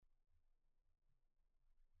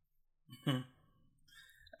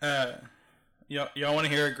Y'all want to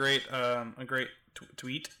hear a great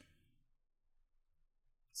tweet? It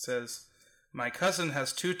says, "My cousin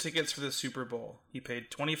has 2 tickets for the Super Bowl. He paid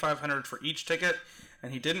 $2,500 for each ticket,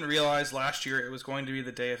 and he didn't realize last year it was going to be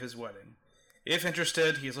the day of his wedding. If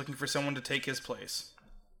interested, he is looking for someone to take his place.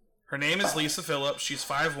 Her name is Lisa Phillips. She's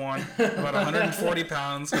 5'1", about 140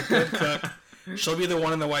 pounds, a good cook. She'll be the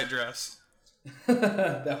one in the white dress."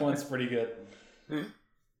 That one's pretty good.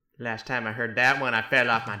 Last time I heard that one, I fell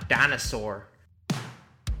off my dinosaur.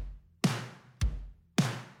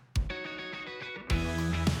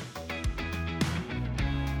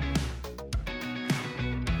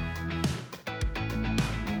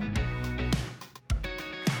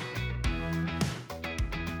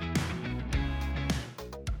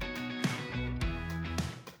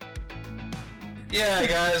 Yeah,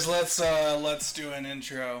 guys, let's do an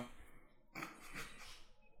intro.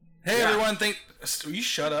 Hey, everyone, will you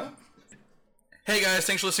shut up? Hey, guys,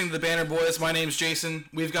 thanks for listening to the Banner Boys. My name's Jason.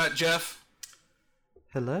 We've got Jeff.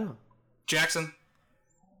 Hello. Jackson.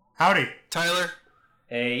 Howdy. Tyler.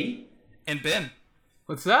 Hey. And Ben.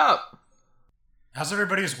 What's up? How's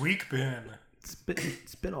everybody's week been? It's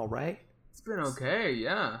been all right. It's been okay,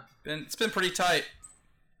 yeah. It's been pretty tight.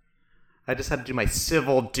 I just had to do my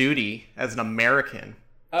civil duty as an American.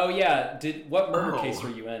 Oh yeah, what murder case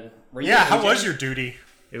were you in? How was your duty?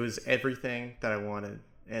 It was everything that I wanted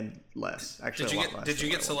and less. Actually, a lot less. Did you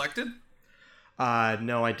get selected?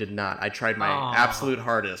 No, I did not. I tried my absolute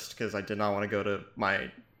hardest because I did not want to go to my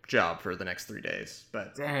job for the next 3 days.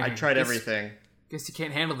 But Dang, I tried everything. Guess you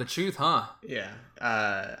can't handle the truth, huh? Yeah,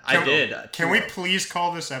 I did. Can we please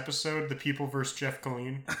call this episode "The People vs. Jeff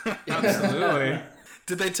Colleen"? Absolutely.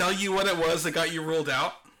 Did they tell you what it was that got you ruled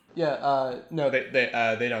out? Yeah. No,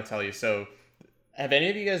 they don't tell you. So, have any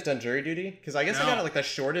of you guys done jury duty? Because I guess I got it like the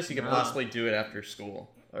shortest you could possibly do it after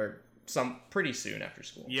school, or pretty soon after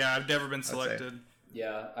school. Yeah, I've never been selected.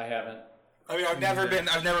 Yeah, I haven't. I mean, I've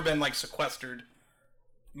never been like sequestered.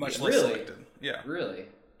 Much less really? selected. Yeah. Really?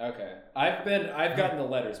 Okay. I've gotten the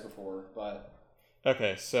letters before, but.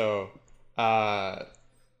 Okay, so yeah,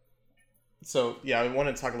 I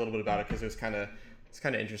wanted to talk a little bit about it because it's kind of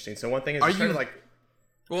interesting. So one thing is,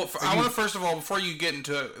 Well, I want to first of all, before you get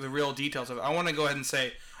into the real details of it, I want to go ahead and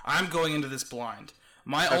say I'm going into this blind.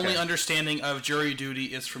 My only understanding of jury duty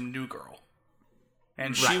is from New Girl,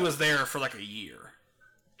 and she was there for like a year.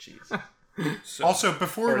 Jeez. So, Also,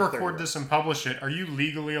 before we record this and publish it, are you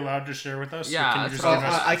legally allowed to share with us? Yeah, Or can you that's just give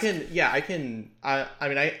us... I can. Yeah, I can. I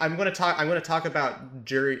mean, I'm going to talk about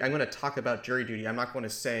jury. I'm going to talk about jury duty. I'm not going to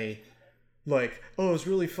say like, oh, it was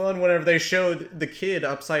really fun whenever they showed the kid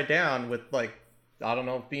upside down with like, I don't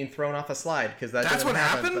know, being thrown off a slide because that's what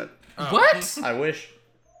happened. What? I wish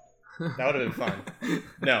that would have been fun.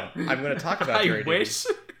 No, I'm going to talk about jury duty.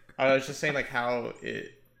 I was just saying like how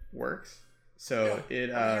it works. So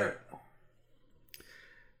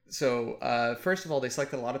first of all, they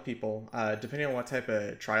selected a lot of people, depending on what type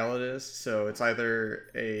of trial it is. So it's either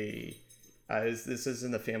this is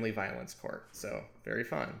in the family violence court. So very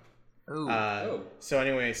fun. So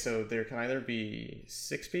anyway, so there can either be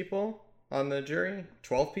 6 people on the jury,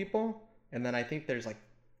 12 people, and then I think there's like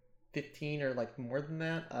 15 or like more than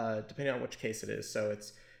that, depending on which case it is. So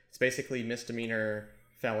it's basically misdemeanor,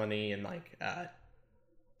 felony, and like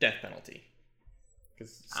death penalty.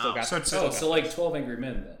 So like 12 Angry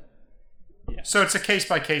Men then. Yeah. So it's a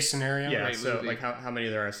case-by-case scenario? Yeah, Right, so like how many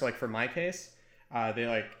there are. So like for my case, they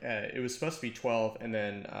like, it was supposed to be 12, and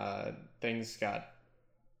then things got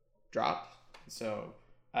dropped. So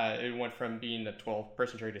it went from being a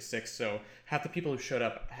 12-person jury to 6. So half the people who showed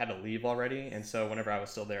up had to leave already. And so whenever I was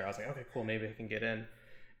still there, I was like, okay, cool, maybe I can get in.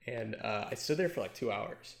 And I stood there for like 2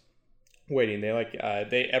 hours waiting. They like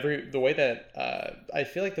the way that I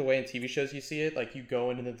feel like the way in TV shows you see it, like you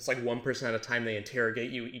go in and it's like one person at a time. They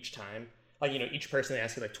interrogate you each time. Like, you know, each person, they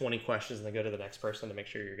ask you like 20 questions and they go to the next person to make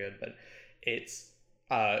sure you're good. But it's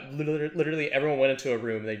literally everyone went into a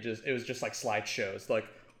room. It was just like slideshows. Like,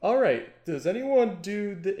 all right, does anyone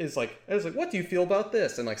do this? I was like, what do you feel about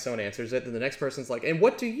this? And like someone answers it. Then the next person's like, and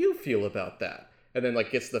what do you feel about that? And then like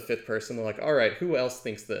gets to the 5th person. They're like, all right, who else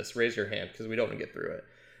thinks this? Raise your hand because we don't want to get through it.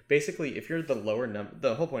 Basically, if you're the lower number,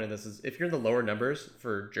 the whole point of this is if you're in the lower numbers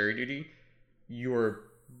for jury duty, you're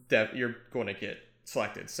going to get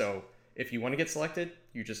selected. So if you want to get selected,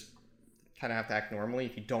 you just kind of have to act normally.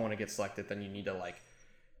 If you don't want to get selected, then you need to like,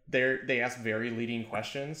 they ask very leading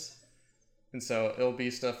questions. And so it'll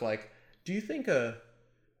be stuff like, do you think that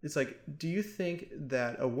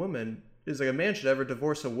a woman is like a man should ever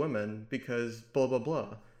divorce a woman because blah, blah,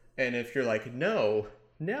 blah. And if you're like, no,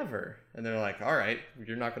 never. And they're like, all right,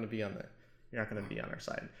 you're not going to be on You're not going to be on our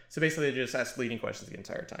side. So basically, they just ask leading questions the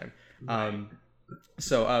entire time.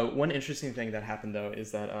 So one interesting thing that happened though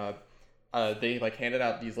is that they like handed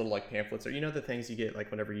out these little like pamphlets, or the things you get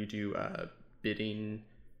like whenever you do bidding.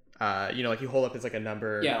 Like you hold up, it's like a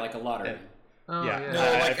number. Yeah, like a lottery. Oh, Yeah. No,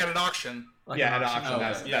 like at an auction. Like At an an auction.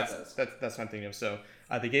 auction. Okay. That's what I'm thinking of. So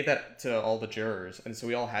they gave that to all the jurors, and so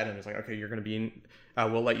we all had it. It was like, okay, you're going to be in.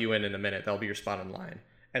 We'll let you in a minute. That'll be your spot in line.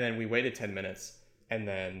 And then we waited 10 minutes, and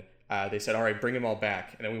then they said, all right, bring them all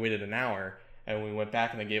back. And then we waited an hour, and we went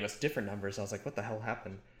back, and they gave us different numbers. I was like, what the hell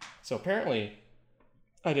happened? So apparently,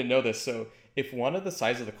 I didn't know this. So if one of the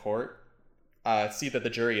sides of the court see that the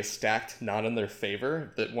jury is stacked not in their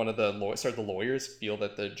favor, that one of the lawyers feel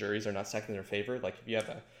that the juries are not stacked in their favor, like if you have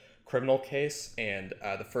a criminal case and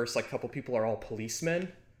the first like couple people are all policemen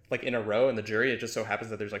like in a row in the jury, it just so happens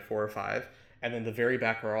that there's like 4 or 5, and then the very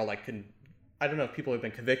back are all like I don't know if people have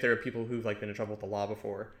been convicted or people who've like been in trouble with the law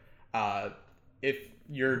before. If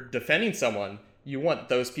you're defending someone, you want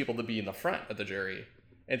those people to be in the front of the jury.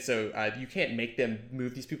 And so you can't make them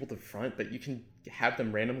move these people to the front, but you can have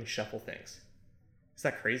them randomly shuffle things. Is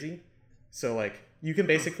that crazy? So like you can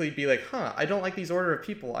basically be like, I don't like these order of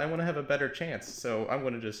people. I want to have a better chance. So I'm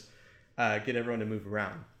going to just get everyone to move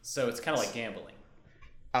around. So it's kind of like gambling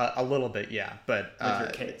A little bit, yeah. But with your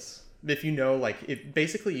case. if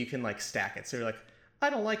basically you can like stack it. So you're like, I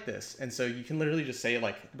don't like this. And so you can literally just say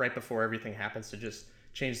like right before everything happens to just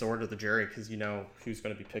change the order of the jury because you know who's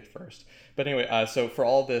going to be picked first. But anyway, so for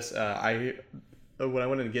all this, what I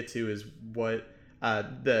wanted to get to is what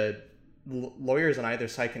the lawyers on either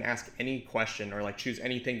side can ask any question or like choose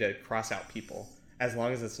anything to cross out people as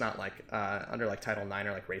long as it's not like under like Title IX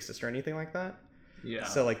or like racist or anything like that. Yeah.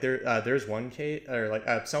 So like there's one case or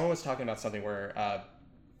like someone was talking about something where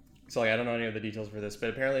so like I don't know any of the details for this, but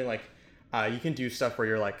apparently like you can do stuff where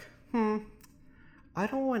you're like I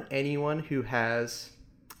don't want anyone who has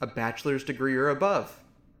a bachelor's degree or above.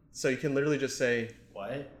 So you can literally just say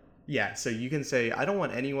What? Yeah, so you can say I don't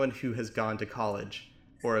want anyone who has gone to college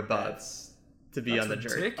or above to be on the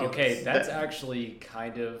jury. ridiculous. Okay, that's actually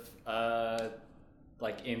kind of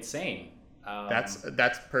like insane.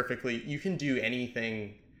 That's perfectly. You can do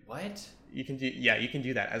anything. What? You can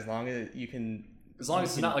do that as long as you can. As long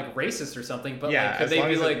as it's not like racist or something, but Yeah, like could as they long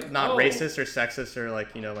be as like it's not "Oh," racist or sexist or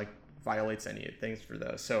like like violates any things for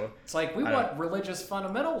those. So It's like we want religious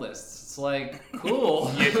fundamentalists. It's like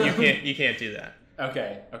cool. you can't do that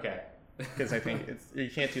Okay. because I think you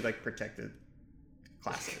can't do like protected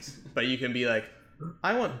classes, but you can be like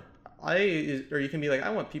or you can be like I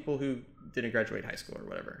want people who didn't graduate high school or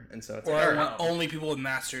whatever, and so it's Or like, I all right. want only people with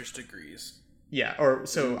master's degrees. Yeah, or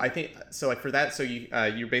so I think so. Like for that, so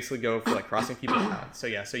you basically go for like crossing people out. So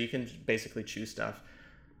yeah, so you can basically choose stuff.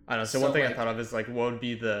 I don't know. So one thing I thought of is like, what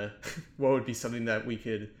would be something that we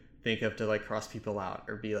could think of to like cross people out,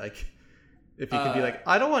 or be like, if you could be like,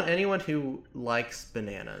 I don't want anyone who likes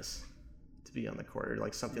bananas to be on the court, or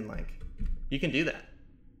like something like, you can do that.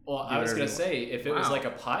 Well, Do I was whatever gonna you say if it was Wow. like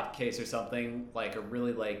a pot case or something, like a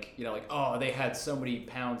really like like oh they had so many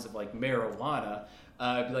pounds of like marijuana.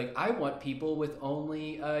 I'd be like, I want people with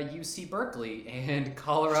only UC Berkeley and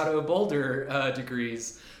Colorado Boulder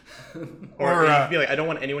degrees. Or you could be like, I don't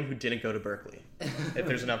want anyone who didn't go to Berkeley. If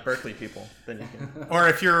there's enough Berkeley people, then you can. Or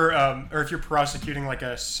if you're prosecuting like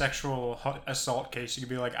a sexual assault case, you could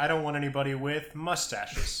be like, I don't want anybody with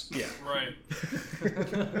mustaches. Yeah. Right.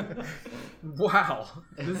 Wow.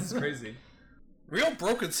 This is crazy. Real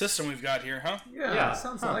broken system we've got here, huh? Yeah,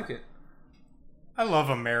 sounds like it. I love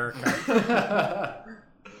America.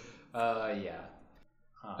 Yeah.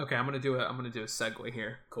 Okay, I'm gonna do a segue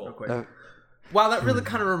here. Cool. Real quick. Wow, that really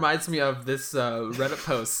kind of reminds me of this Reddit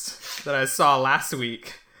post that I saw last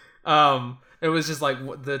week. It was just like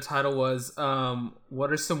the title was,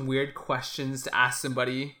 "What are some weird questions to ask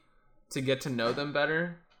somebody to get to know them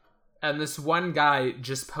better?" And this one guy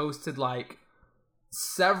just posted like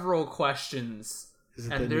several questions. Is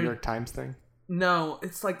it And the they're- New York Times thing? No,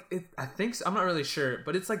 it's like I think so. I'm not really sure,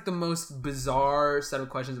 but it's like the most bizarre set of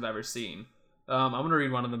questions I've ever seen. I'm gonna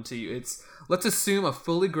read one of them to you. It's let's assume a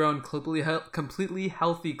fully grown, completely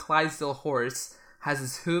healthy Clydesdale horse has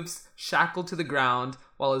his hooves shackled to the ground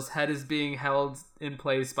while his head is being held in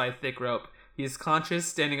place by a thick rope. He is conscious,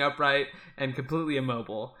 standing upright, and completely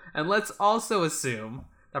immobile. And let's also assume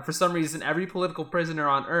that for some reason every political prisoner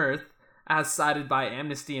on Earth, as cited by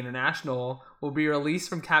Amnesty International, will be released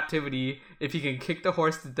from captivity if he can kick the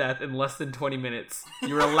horse to death in less than 20 minutes.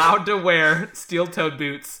 You're allowed to wear steel-toed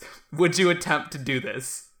boots. Would you attempt to do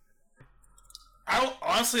this?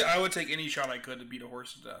 Honestly, I would take any shot I could to beat a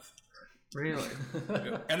horse to death. Really?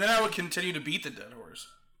 And then I would continue to beat the dead horse.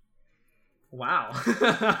 Wow.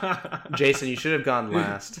 Jason, you should have gone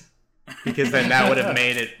last because then that would have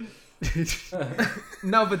made it.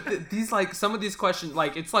 No, but these like some of these questions,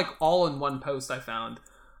 like it's like all in one post I found.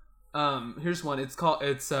 Here's one. It's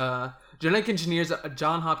genetic engineers at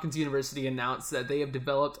Johns Hopkins University announced that they have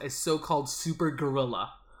developed a so-called super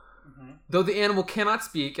gorilla. Though the animal cannot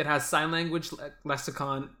speak, it has sign language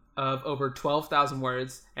lexicon of over 12,000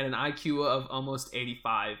 words and an IQ of almost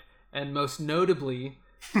 85, and most notably,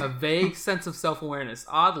 a vague sense of self-awareness.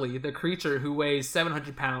 Oddly, the creature, who weighs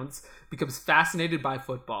 700 pounds, becomes fascinated by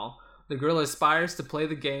football. The gorilla aspires to play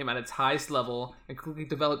the game at its highest level and quickly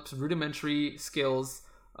develops rudimentary skills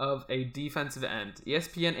of a defensive end.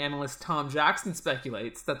 ESPN analyst Tom Jackson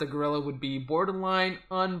speculates that the gorilla would be borderline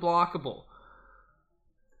unblockable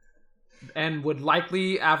and would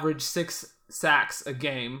likely average 6 sacks a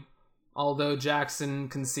game, although Jackson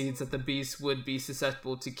concedes that the beast would be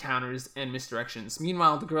susceptible to counters and misdirections.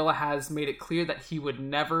 Meanwhile, the gorilla has made it clear that he would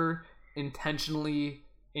never intentionally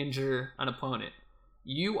injure an opponent.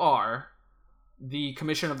 You are the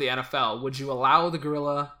commissioner of the NFL. Would you allow the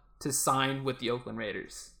gorilla to sign with the Oakland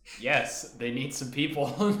Raiders? Yes, they need some people.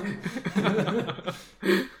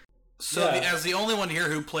 So, as the only one here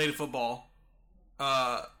who played football,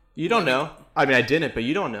 You don't know. I mean, I didn't, but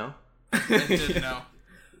you don't know. I didn't know.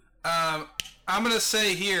 I'm gonna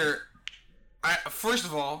say here, first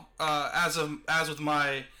of all, as with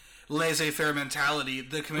my laissez-faire mentality,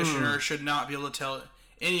 the commissioner should not be able to tell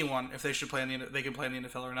anyone if they should play they can play in the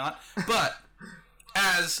NFL or not. But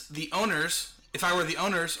as the owners, if I were the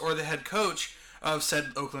owners or the head coach of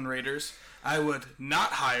said Oakland Raiders, I would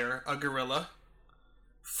not hire a gorilla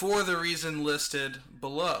for the reason listed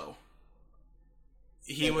below.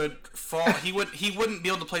 He would fall. He wouldn't be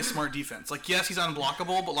able to play smart defense. Like, yes, he's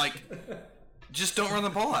unblockable, but like, just don't run the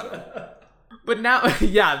ball at him. But now,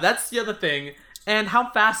 yeah, that's the other thing. And how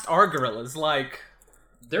fast are gorillas? Like,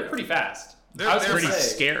 They're pretty fast. They're Pretty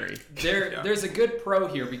scary. There's a good pro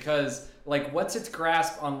here because, like, what's its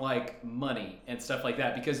grasp on, like, money and stuff like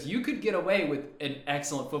that? Because you could get away with an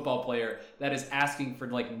excellent football player that is asking for,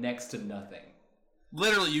 like, next to nothing.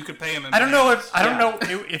 Literally, you could pay him. I don't know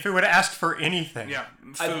if it would ask for anything. Yeah,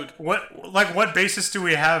 food. What basis do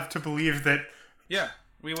we have to believe that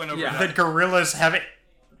We went over that gorillas have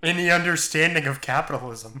any understanding of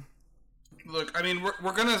capitalism? Look, I mean,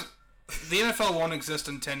 we're gonna. The NFL won't exist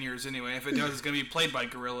in 10 years anyway. If it does, it's gonna be played by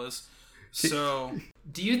gorillas. So,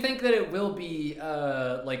 Do you think that it will be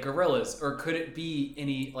like gorillas, or could it be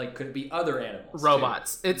could it be other animals?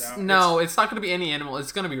 robots. too? It's not going to be any animal.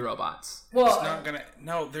 It's going to be robots. Well, it's not gonna.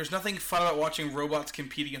 No, there's nothing fun about watching robots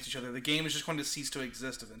compete against each other. The game is just going to cease to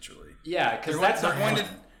exist eventually. yeah, because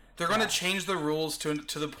They're going to change the rules to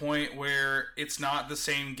the point where it's not the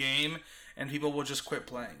same game, and people will just quit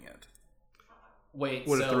playing it. Wait,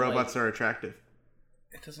 What so, if the robots are attractive?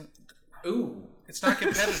 It doesn't. Ooh. It's not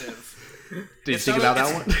competitive. Did you It's think not about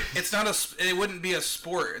a- that one? It's not a. It wouldn't be a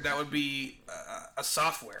sport. That would be a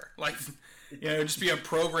software. Like, it would just be a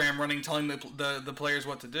program running, telling the players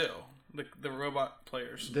what to do. The robot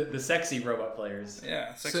players. The sexy robot players.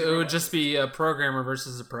 Yeah. So it would just be a programmer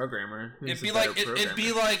versus a programmer. It'd be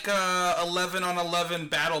like 11 on 11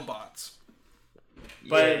 battle bots.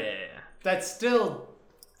 But that's still,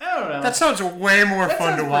 I don't know. That sounds way more That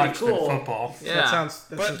fun to sounds watch pretty cool. than football. Yeah. That sounds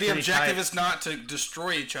But the pretty objective tight. is not to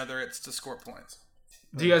destroy each other; it's to score points.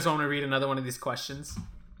 Do you guys want me to read another one of these questions?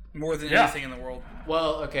 More than Yeah. anything in the world.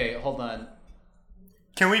 Well, okay, hold on.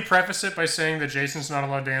 Can we preface it by saying that Jason's not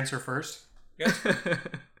allowed to answer first?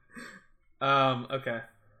 Okay.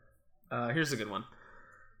 Here's a good one.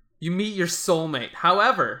 You meet your soulmate.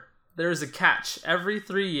 However, there is a catch. Every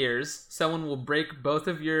 3 years, someone will break both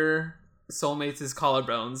of your soulmates'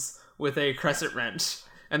 collarbones with a crescent wrench.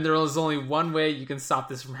 And there is only one way you can stop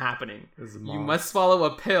this from happening. You must swallow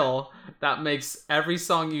a pill that makes every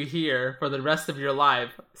song you hear for the rest of your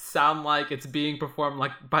life sound like it's being performed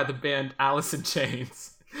like by the band Alice in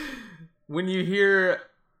Chains. When you hear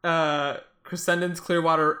Crescendon's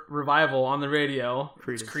Clearwater Revival on the radio,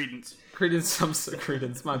 It's Credence.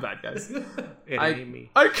 Credence, my bad, guys. It ain't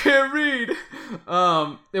me. I can't read.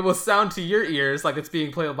 It will sound to your ears like it's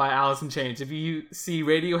being played by Alice in Chains. If you see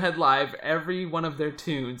Radiohead live, every one of their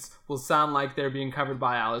tunes will sound like they're being covered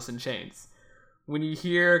by Alice in Chains. When you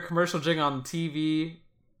hear a commercial jingle on TV,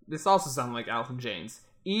 this also sounds like Alice in Chains.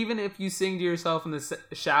 Even if you sing to yourself in the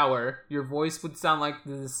shower, your voice would sound like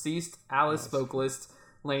the deceased Alice vocalist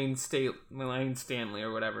Lane Stanley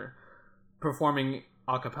or whatever, performing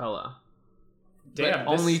a cappella. Damn.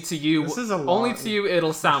 But only to you, this is a only lot. to you,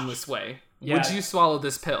 it'll sound this way. Yeah. Would you swallow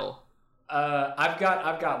this pill? I've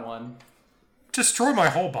got one. Destroy my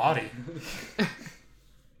whole body.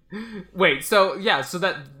 Wait, so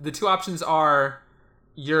that the two options are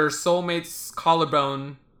your soulmate's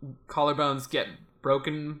collarbones get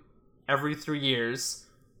broken every 3 years,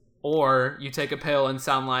 or you take a pill and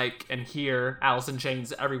sound like and hear Alice in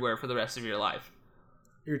Chains everywhere for the rest of your life.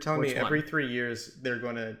 You're telling Which me one? every 3 years they're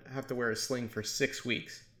going to have to wear a sling for 6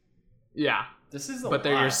 weeks. Yeah, This is a but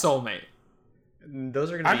they're lot. your soulmate. And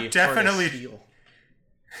those are going to I'm be definitely- hard to steal.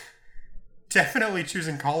 Definitely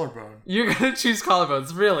choosing collarbone. You're gonna choose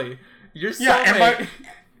collarbones, really? Your Yeah, soulmate.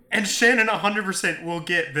 and Shannon 100% will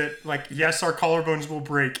get that, like, yes, our collarbones will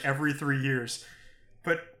break every 3 years,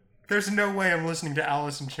 but there's no way I'm listening to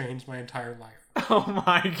Alice in Chains my entire life. Oh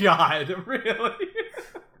my god, really?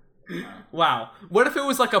 Wow. What if it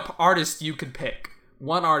was like a artist you could pick?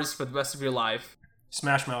 One artist for the rest of your life.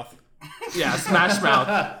 Smash Mouth. Yeah, Smash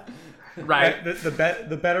Mouth. Right.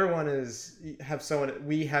 The better one is have someone.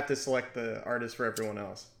 We have to select the artist for everyone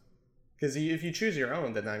else. Because if you choose your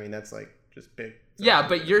own, then I mean that's like just big. Yeah,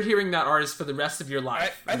 but you're hearing that artist for the rest of your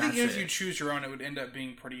life. I and think that's if it. you choose your own, it would end up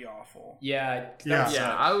being pretty awful. Yeah. Yeah.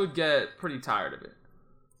 Yeah, I would get pretty tired of it.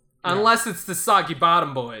 Unless it's the Soggy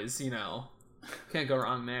Bottom Boys, you know. Can't go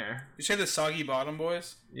wrong there. You say the Soggy Bottom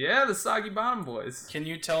Boys? Yeah, the Soggy Bottom Boys. Can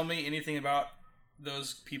you tell me anything about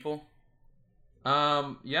those people?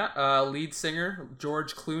 Lead singer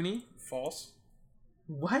George Clooney. False.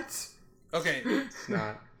 What? Okay, It's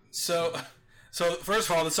not. so first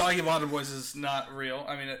of all, the Soggy Bottom Boys is not real.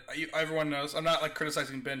 I mean, everyone knows. I'm not like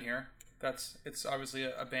criticizing Ben here. It's obviously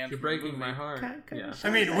a band. You're from a breaking movie. my heart. Yeah. I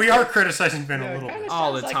mean, we are criticizing Ben a little bit.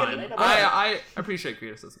 All the time. I appreciate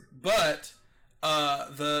criticism. But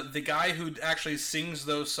the guy who actually sings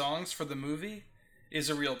those songs for the movie is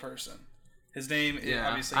a real person. His name is Yeah,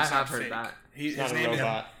 obviously I he's have not heard fake. that. His Not a name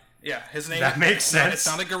robot. his name. That makes sense. It's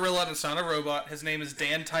not a gorilla. And it's not a robot. His name is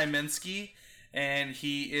Dan Tyminski, and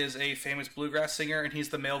he is a famous bluegrass singer, and he's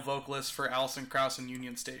the male vocalist for Alison Krauss and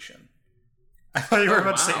Union Station. I thought you were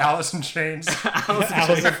about to say wow. Alice in Chains.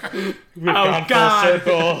 We've gone God.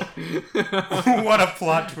 full circle. What a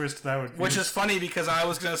plot twist that would be. Which is funny because I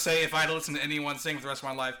was gonna say if I had to listen to anyone sing for the rest of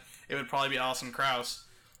my life, it would probably be Alison Krauss,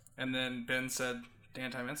 and then Ben said Dan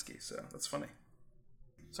Tyminski, so that's funny.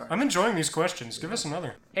 Sorry. I'm enjoying these questions. Give us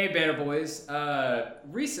another. Hey, Banner Boys.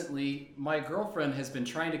 Recently, my girlfriend has been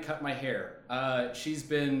trying to cut my hair. She's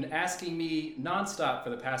been asking me nonstop for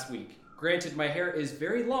the past week. Granted, my hair is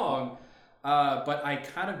very long, but I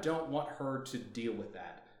kind of don't want her to deal with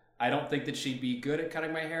that. I don't think that she'd be good at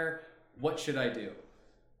cutting my hair. What should I do?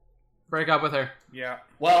 Break up with her. Yeah.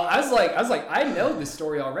 Well, I was like, I know this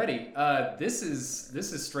story already. This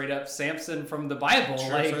is straight up Samson from the Bible. True,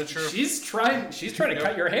 like so true. she's trying to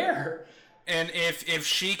cut your hair. And if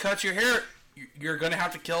she cuts your hair, you're gonna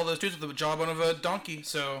have to kill those dudes with the jawbone of a donkey.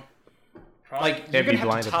 So, Like They'd you're be gonna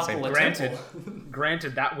blind have at to the same topple a time. temple.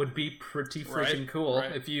 Granted, that would be pretty freaking Right, cool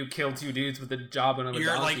right. if you killed two dudes with the jawbone of a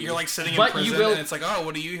donkey. you're like sitting in But prison, you will- and it's like, oh,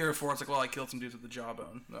 what are you here for? It's like, well, I killed some dudes with the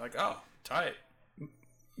jawbone. They're like, oh, tight.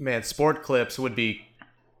 Man, sport clips would be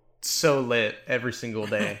so lit every single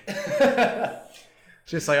day.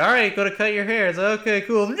 Just like, all right, go to cut your hair. It's like, okay,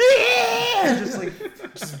 cool. Just like,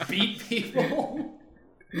 Just beat people.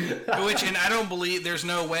 Which, and I don't believe there's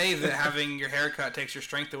no way that having your hair cut takes your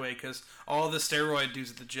strength away because all the steroid dudes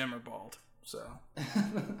at the gym are bald. So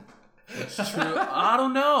True. I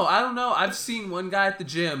don't know. I've seen one guy at the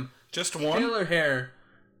gym, just one. tailor hair.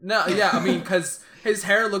 No, yeah, I mean, because his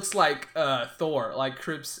hair looks like Thor, like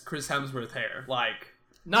Chris Hemsworth hair. Like,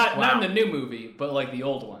 Not Wow. in the new movie, but like the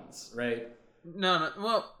old ones, right? no.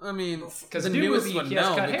 Well, I mean, 'Cause the the new newest movie, one, he has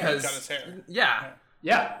no, cut hair. because Cut his hair. yeah.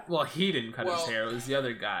 Yeah. Well, he didn't cut his Well, hair. It was the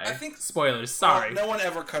other guy. I think- Spoilers. Sorry. No one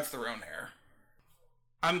ever cuts their own hair.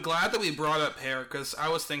 I'm glad that we brought up hair because I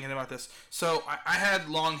was thinking about this. So I had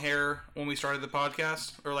long hair when we started the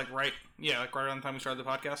podcast, or like right around the time we started the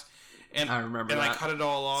podcast, and I remember and I that. cut it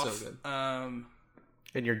all off. So good.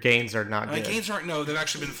 and your gains are not My good. gains aren't. No, they've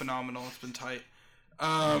actually been phenomenal. It's been tight.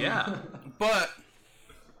 Yeah. But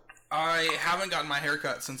I haven't gotten my hair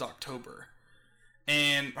cut since October.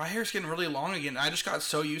 And my hair's getting really long again. I just got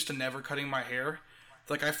so used to never cutting my hair.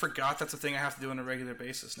 Like, I forgot that's a thing I have to do on a regular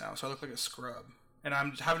basis now. So I look like a scrub. And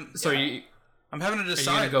I'm having... So yeah, I'm having to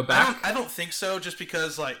decide. gonna go back? I don't think so, just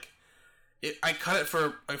because, like... I cut it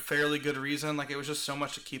for a fairly good reason. Like, it was just so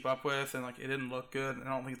much to keep up with. And, like, it didn't look good. And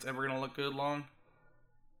I don't think it's ever going to look good long.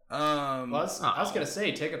 Well, I was gonna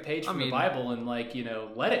say, take a page from the Bible and like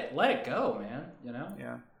let it go, man.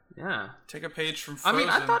 Yeah. Yeah. Take a page from I Frozen. mean,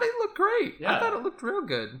 I thought it looked great. Yeah. I thought it looked real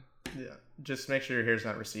good. Yeah. Just make sure your hair's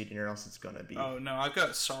not receding, or else it's gonna be Oh, no. I've got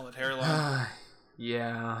a solid hairline.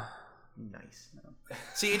 Yeah. nice.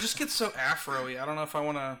 See, it just gets so afro-y. I don't know if I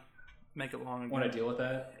want to make it long again. Want to deal with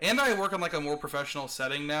that? And I work in like a more professional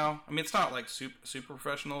setting now. I mean, it's not like super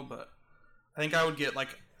professional, but I think I would get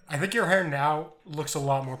like. I think your hair now looks a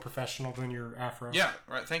lot more professional than your afro. Yeah,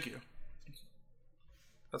 right. Thank you.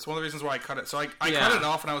 That's one of the reasons why I cut it. So I cut it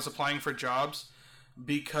off when I was applying for jobs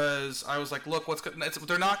because I was like, look,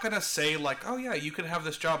 they're not going to say like, oh yeah, you can have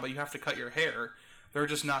this job, but you have to cut your hair. They're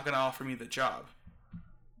just not going to offer me the job.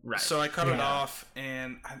 Right. So I cut it off,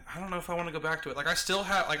 and I don't know if I want to go back to it. Like I still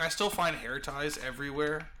find hair ties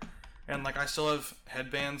everywhere, and like I still have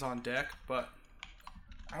headbands on deck, but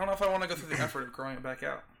I don't know if I want to go through the effort of growing it back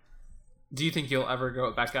out. Do you think you'll ever grow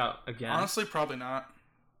it back out again? Honestly, probably not.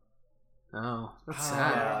 Oh, that's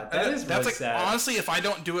sad. Yeah, that's really like sad. honestly, if I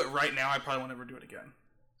don't do it right now, I probably won't ever do it again.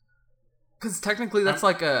 Because technically, that's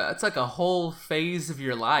like a whole phase of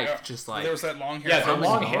your life. Yeah. Just like There was that long hair. Yeah, the Coming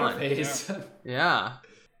long on. hair phase. Yeah. yeah.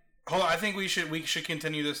 Hold on, I think we should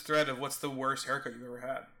continue this thread of what's the worst haircut you've ever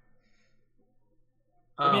had.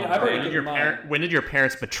 I mean, I've already given mine. When did your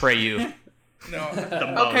parents betray you? No.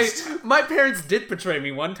 The Okay, most. my parents did betray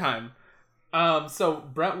me one time. So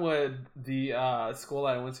Brentwood, the school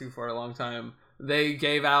that I went to for a long time, they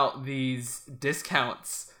gave out these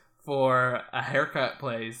discounts for a haircut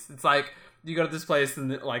place. It's like you go to this place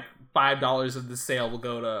and like $5 of the sale will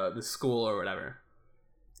go to the school or whatever.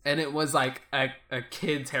 And it was like a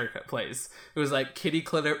kid's haircut place. It was like kitty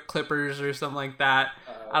clippers or something like that.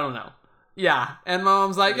 I don't know. Yeah, and my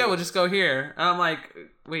mom's like, yeah, we'll just go here. And I'm like,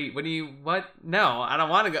 wait, what? No, I don't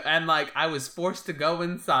want to go. And like, I was forced to go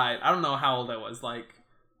inside. I don't know how old I was, like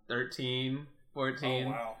 13, 14. Oh,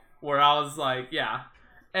 wow. Where I was like, yeah.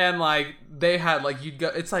 And like, they had like, you'd go,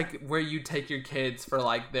 it's like where you take your kids for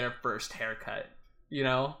like their first haircut, you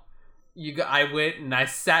know? I went and I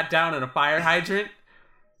sat down in a fire hydrant.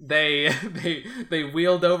 They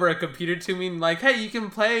wheeled over a computer to me and like, hey, you can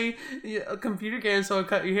play a computer game, so I'll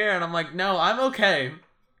cut your hair. And I'm like, no, I'm okay.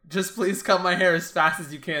 Just please cut my hair as fast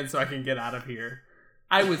as you can so I can get out of here.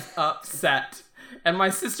 I was upset. And my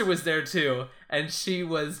sister was there too, and she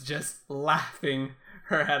was just laughing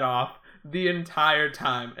her head off the entire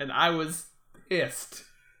time, and I was pissed.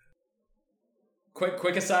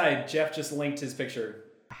 Quick aside, Jeff just linked his picture.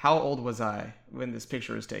 How old was I when this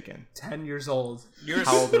picture was taken? 10 years old. You're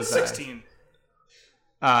How old was I? 16.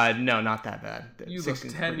 No, not that bad. You look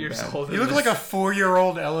 16 's 10 pretty years bad. old. You look like a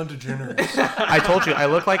 4-year-old Ellen DeGeneres. I told you, I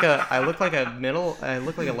look like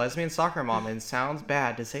a lesbian soccer mom, and it sounds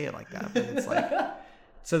bad to say it like that, but it's like.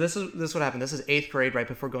 So this is what happened. This is 8th grade, right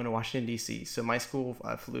before going to Washington D.C. So my school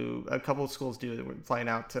flew. A couple of schools do. They were flying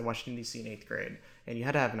out to Washington D.C. in 8th grade, and you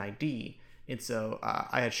had to have an ID. And so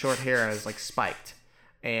I had short hair, and I was like spiked.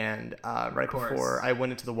 And right before I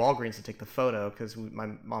went into the Walgreens to take the photo, because my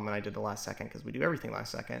mom and I did the last second, because we do everything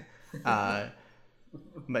last second. But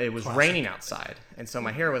it was raining outside, and so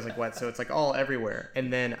my hair was like wet, so it's like all everywhere.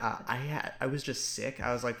 And then I was just sick.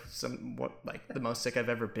 I was like the most sick I've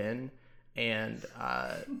ever been. And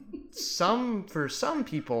for some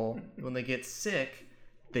people, when they get sick,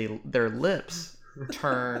 their lips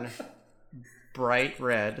turn bright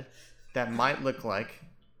red. That might look like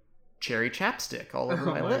cherry chapstick all over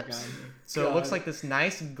my lips. God. So it looks like this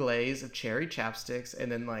nice glaze of cherry chapsticks,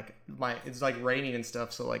 and then like it's like raining and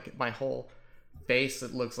stuff, so like my whole face,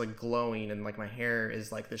 it looks like glowing, and like my hair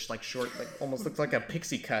is like this like short, like almost looks like a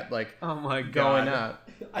pixie cut, like Oh my god. going up.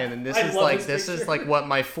 And then this I is love like this is picture. like what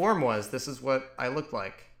my form was. This is what I looked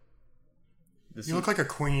like. You look like a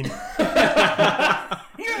queen.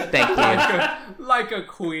 Thank you. Like a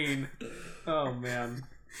queen. Oh man.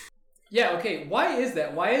 Yeah, okay, why is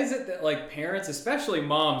that? Why is it that, like, parents, especially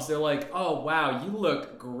moms, they're like, oh, wow, you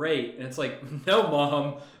look great. And it's like, no,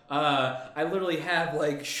 Mom, I literally have,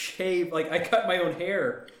 like, shaved, like, I cut my own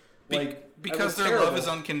hair. Like, Because their love is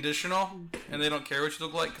unconditional, and they don't care what you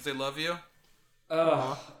look like because they love you.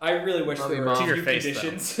 I really wish there were a To your few face,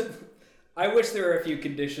 conditions. I wish there were a few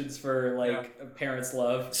conditions for, like, a parent's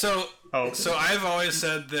love. So I've always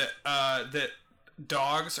said that that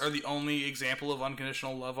dogs are the only example of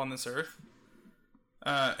unconditional love on this earth.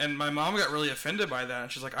 And my mom got really offended by that.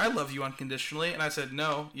 And she's like, "I love you unconditionally," and I said,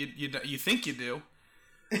 "No, you think you do,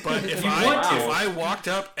 but if I walked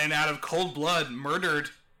up and out of cold blood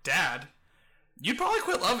murdered Dad, you'd probably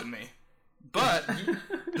quit loving me, but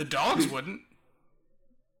the dogs wouldn't."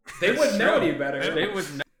 They wouldn't know any better. They would.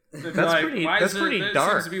 That's pretty there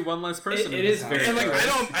dark. seems to be one less person. It in is this very house. And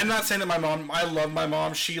like I'm not saying that I love my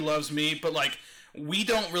mom, she loves me, but like we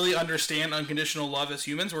don't really understand unconditional love as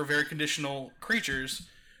humans. We're very conditional creatures.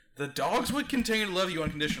 The dogs would continue to love you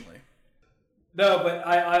unconditionally. No, but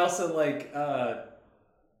I also, like,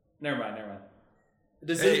 never mind.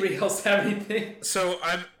 Does anybody else have anything? So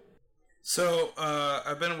So,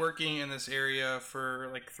 I've been working in this area for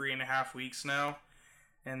like 3.5 weeks now,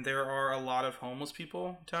 and there are a lot of homeless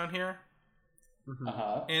people down here.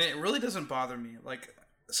 Uh-huh. And it really doesn't bother me. Like,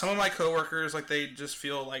 some of my coworkers, like, they just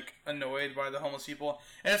feel, like, annoyed by the homeless people.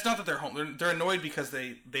 And it's not that they're home. They're annoyed because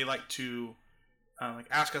they like to, like,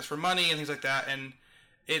 ask us for money and things like that. And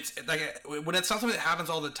it's, like, when it's not something that happens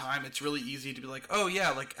all the time, it's really easy to be like, oh,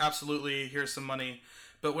 yeah, like, absolutely, here's some money.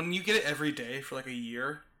 But when you get it every day for, like, a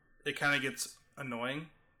year, it kind of gets annoying.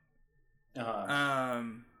 Uh-huh.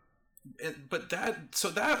 But that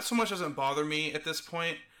so much doesn't bother me at this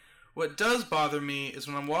point. What does bother me is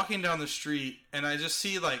when I'm walking down the street and I just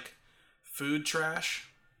see like food trash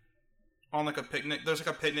on like a picnic. There's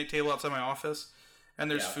like a picnic table outside my office, and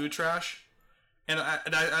there's food trash. And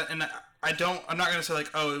I don't. I'm not gonna say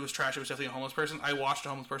like, oh, it was trash. It was definitely a homeless person. I watched a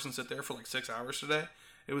homeless person sit there for like 6 hours today.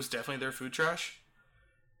 It was definitely their food trash.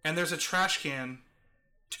 And there's a trash can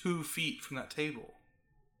 2 feet from that table.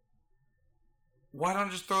 Why don't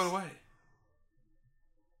I just throw it away?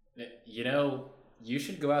 You know, you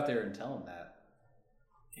should go out there and tell him that.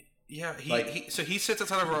 Yeah, he sits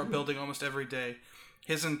outside of our building almost every day.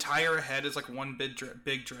 His entire head is like one big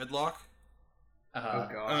dreadlock. Uh-huh.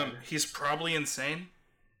 Oh god. He's probably insane.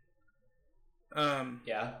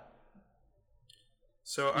 Yeah.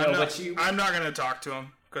 So No, I'm not gonna talk to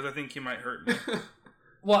him because I think he might hurt me.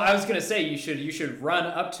 Well, I was gonna say you should run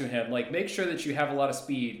up to him. Like, make sure that you have a lot of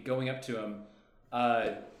speed going up to him,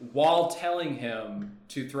 while telling him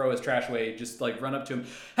to throw his trash away. Just like run up to him,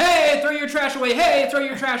 hey, throw your trash away, hey, throw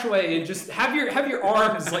your trash away, and just have your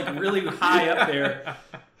arms like really high up there,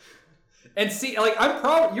 and see, like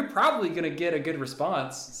you're probably gonna get a good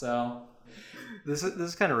response. So This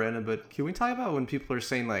is kind of random, but can we talk about when people are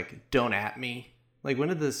saying like "don't at me"? Like when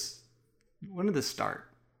did this start?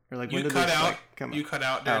 Or like when You did cut this out. like, come You up? cut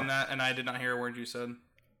out during that, and I did not hear a word you said.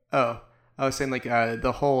 Oh, I was saying like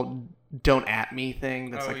the whole "don't at me"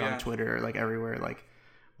 thing that's Oh, like yeah. on Twitter or like everywhere. Like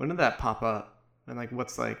when did that pop up? And like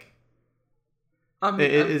what's like? I mean,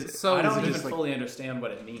 It is- so I don't is it even just, like- fully understand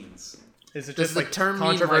what it means. Is it Does just the like term mean,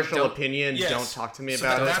 like, controversial don't- opinion? Yes. Don't talk to me So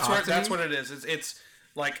about it. that's what it is. It's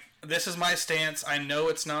like, this is my stance. I know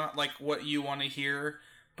it's not like what you want to hear,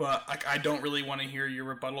 but like I don't really want to hear your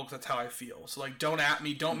rebuttal because that's how I feel. So like, don't at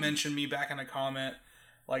me, don't mention me back in a comment.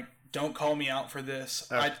 Like, don't call me out for this.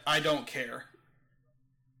 Okay. I don't care.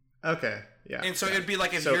 Okay, yeah. And so yeah. it'd be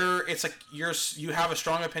like if So- you have a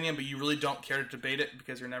strong opinion, but you really don't care to debate it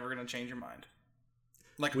because you're never going to change your mind.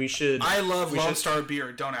 Like, we should. I love we Lone should- Star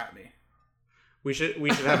beer. Don't at me. We should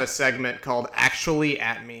have a segment called "Actually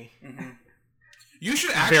at Me." You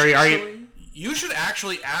should Very actually. You should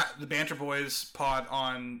actually at the Banter Boys pod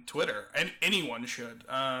on Twitter, and anyone should.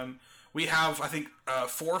 We have, I think,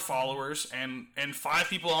 4 followers and 5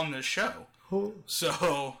 people on this show.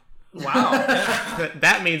 So wow.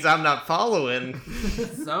 That means I'm not following.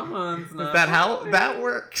 Someone's not. Is that how that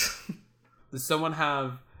works? Does someone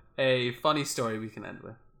have a funny story we can end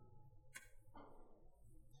with?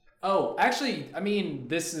 Oh, actually, I mean,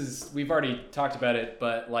 we've already talked about it,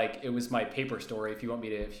 but like it was my paper story. If you want me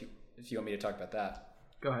to talk about that.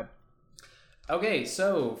 Go ahead. Okay,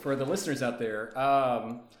 so for the listeners out there,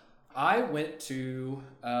 I went to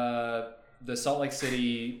the Salt Lake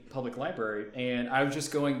City Public Library, and I was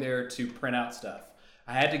just going there to print out stuff.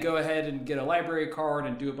 I had to go ahead and get a library card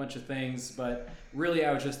and do a bunch of things, but really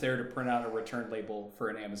I was just there to print out a return label for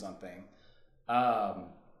an Amazon thing.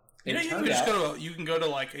 you can go to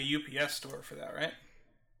like a UPS store for that, right?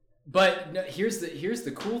 But no, here's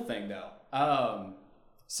the cool thing though.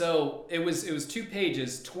 So it was 2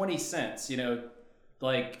 pages, 20 cents,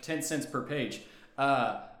 like 10 cents per page.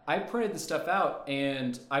 I printed the stuff out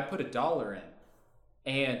and I put $1 in,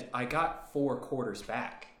 and I got 4 quarters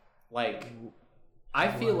back. Like, I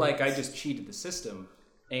feel like I just cheated the system,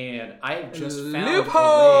 and I have just found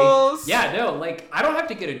Loopholes! a way. Yeah, no, like I don't have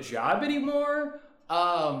to get a job anymore.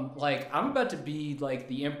 Like I'm about to be like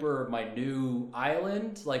the emperor of my new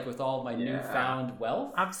island, like with all my newfound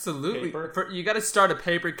wealth. Absolutely. Paper? You got to start a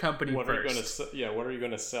paper company What first. are you gonna? What are you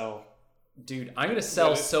gonna sell? Dude, I'm gonna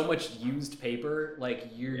sell so much used paper, like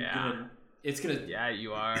it's gonna. Yeah,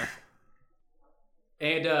 you are.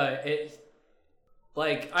 And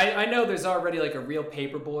I know there's already like a real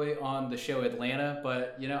paperboy on the show Atlanta,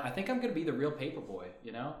 but I think I'm gonna be the real paperboy.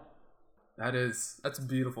 That's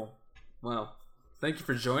beautiful. Well, thank you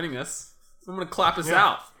for joining us. I'm gonna clap us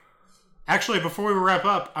out. Actually, before we wrap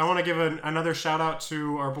up, I want to give another shout out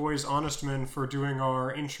to our boys Honest Men for doing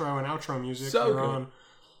our intro and outro music. So They're good. on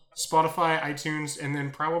Spotify, iTunes, and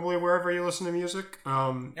then probably wherever you listen to music.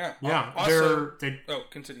 Also,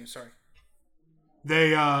 continue. Sorry.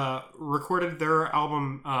 They recorded their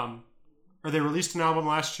album or they released an album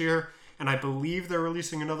last year, and I believe they're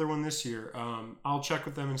releasing another one this year. I'll check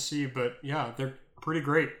with them and see, but yeah, they're pretty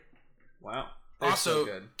great. Wow. They're Also, so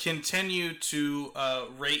good. continue to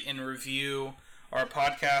rate and review our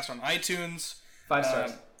podcast on iTunes. 5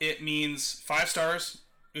 stars. It means 5 stars.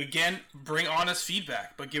 Again, bring honest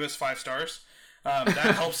feedback, but give us 5 stars.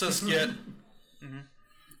 That helps us get.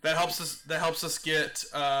 That helps us get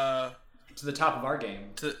To the top of our game.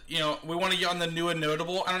 to we want to get on the new and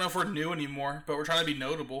notable. I don't know if we're new anymore, but we're trying to be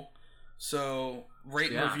notable. So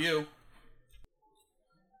rate and review.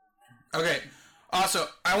 Okay. Also,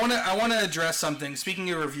 I want to address something. Speaking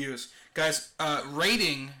of reviews, guys,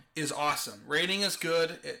 rating is awesome. Rating is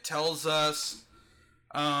good. It tells us,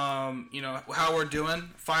 how we're doing.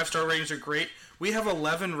 5-star ratings are great. We have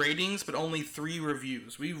 11 ratings, but only 3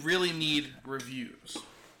 reviews. We really need reviews.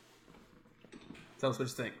 Tell us what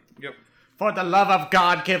you think. Yep. For the love of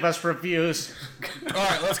God, give us reviews. All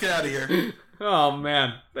right, let's get out of here. Oh,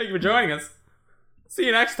 man. Thank you for joining us. See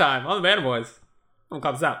you next time on the Banner Boys. I'm going to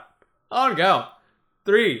call this out. On go.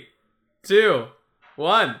 3, 2,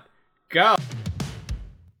 1, go.